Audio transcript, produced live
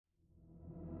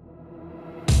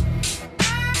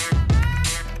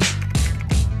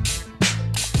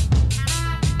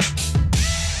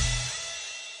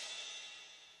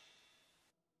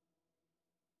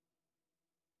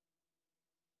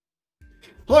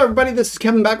Hello everybody, this is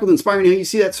Kevin back with Inspiring How You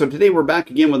See That. So today we're back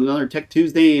again with another Tech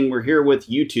Tuesday and we're here with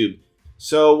YouTube.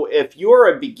 So if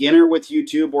you're a beginner with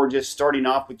YouTube or just starting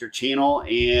off with your channel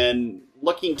and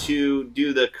looking to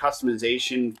do the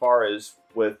customization as far as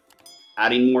with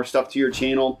adding more stuff to your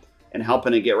channel and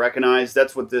helping it get recognized,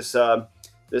 that's what this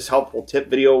helpful tip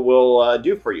video will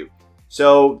do for you.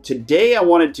 So today I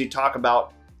wanted to talk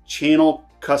about channel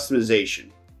customization,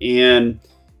 and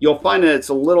you'll find that it's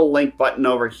a little link button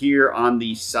over here on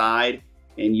the side,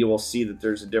 and you will see that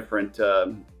there's a different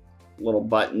little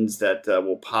buttons that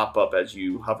will pop up as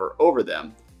you hover over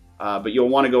them. But you'll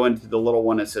want to go into the little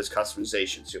one that says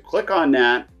customization. So click on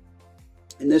that.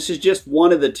 And this is just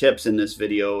one of the tips in this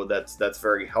video that's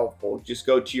very helpful. Just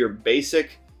go to your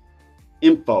basic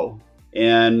info,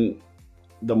 and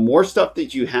the more stuff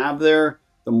that you have there,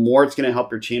 the more it's going to help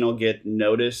your channel get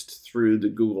noticed through the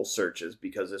Google searches,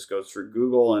 because this goes through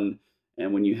Google, and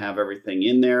when you have everything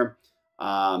in there,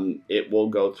 it will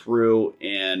go through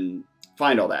and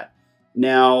find all that.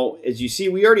 Now, as you see,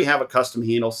 we already have a custom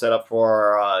handle set up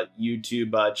for our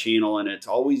YouTube channel, and it's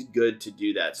always good to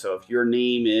do that. So if your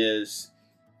name is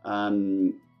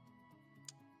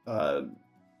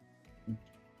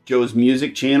Joe's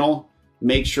Music Channel,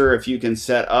 make sure if you can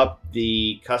set up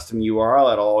the custom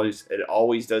URL, it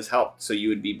always does help. So you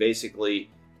would be basically,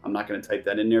 I'm not going to type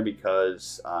that in there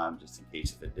because just in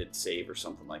case if it did save or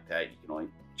something like that, you can only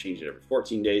change it every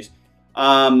 14 days.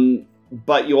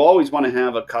 But you always want to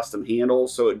have a custom handle.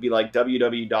 So it'd be like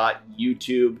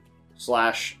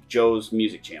www.youtube/Joe's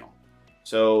Music Channel.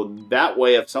 So that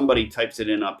way, if somebody types it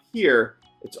in up here,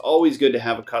 it's always good to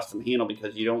have a custom handle,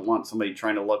 because you don't want somebody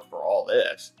trying to look for all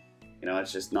this. You know,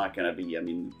 it's just not going to be, I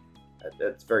mean,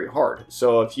 that's very hard.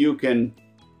 So if you can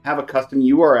have a custom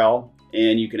URL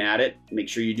and you can add it, make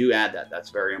sure you do add that.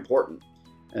 That's very important.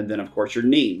 And then, of course, your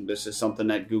name. This is something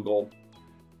that Google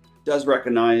does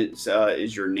recognize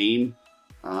is your name.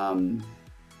 Pronouns,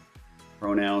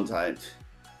 I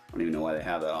don't even know why they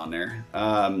have that on there.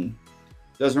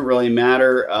 Doesn't really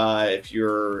matter if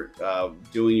you're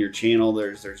doing your channel.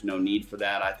 There's no need for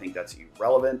that. I think that's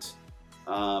irrelevant.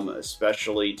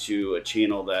 Especially to a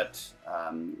channel that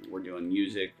we're doing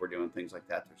music, we're doing things like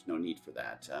that. There's no need for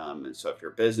that. And so if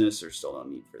you're a business, there's still no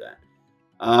need for that.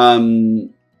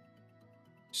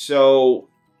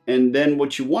 And then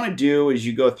what you want to do is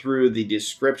you go through the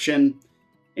description,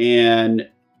 and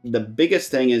the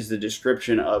biggest thing is the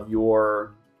description of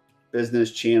your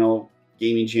business channel,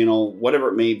 gaming channel, whatever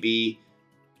it may be.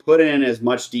 Put in as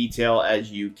much detail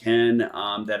as you can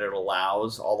that it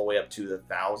allows, all the way up to the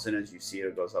 1,000. As you see,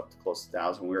 it goes up to close to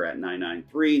 1,000. We're at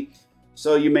 993.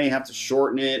 So you may have to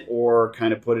shorten it or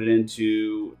kind of put it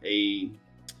into a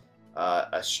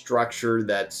structure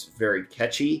that's very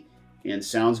catchy and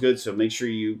sounds good. So make sure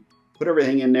you put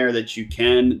everything in there that you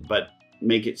can, but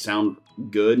make it sound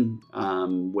good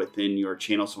within your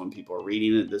channel. So when people are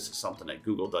reading it, this is something that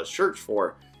Google does search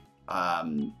for.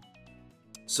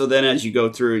 So then as you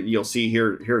go through, you'll see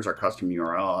here's our custom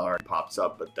URL. It already pops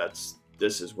up, but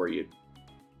this is where you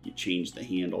change the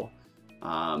handle.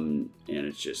 And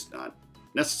it's just not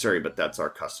necessary, but that's our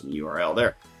custom URL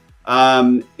there.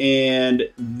 And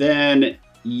then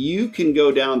you can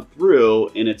go down through,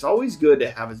 and it's always good to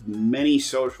have as many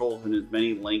socials and as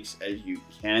many links as you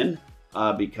can,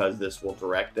 because this will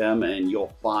direct them, and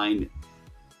they'll find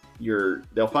your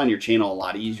channel a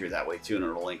lot easier that way too, and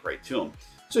it'll link right to them.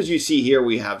 So as you see here,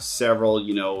 we have several,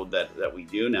 that we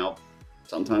do. Now,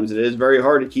 sometimes it is very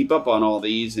hard to keep up on all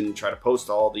these and try to post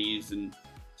all these. And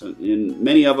so in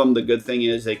many of them, the good thing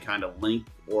is they kind of link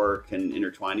or can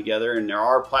intertwine together. And there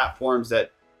are platforms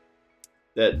that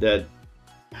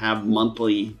have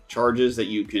monthly charges that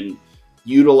you can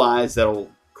utilize that'll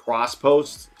cross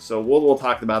post. So we'll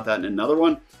talk about that in another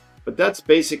one. But that's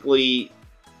basically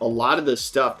a lot of the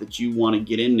stuff that you want to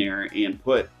get in there and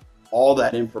put all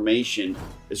that information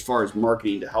as far as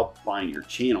marketing to help find your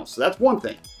channel. So that's one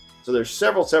thing. So there's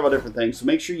several different things. So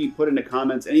make sure you put in the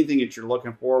comments anything that you're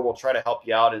looking for. We'll try to help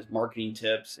you out as marketing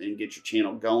tips and get your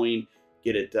channel going,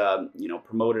 get it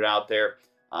promoted out there.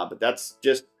 But that's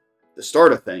just the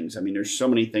start of things. I mean, there's so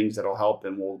many things that'll help,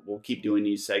 and we'll keep doing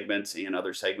these segments and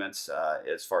other segments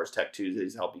as far as Tech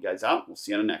Tuesdays to help you guys out. We'll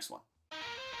see you on the next one.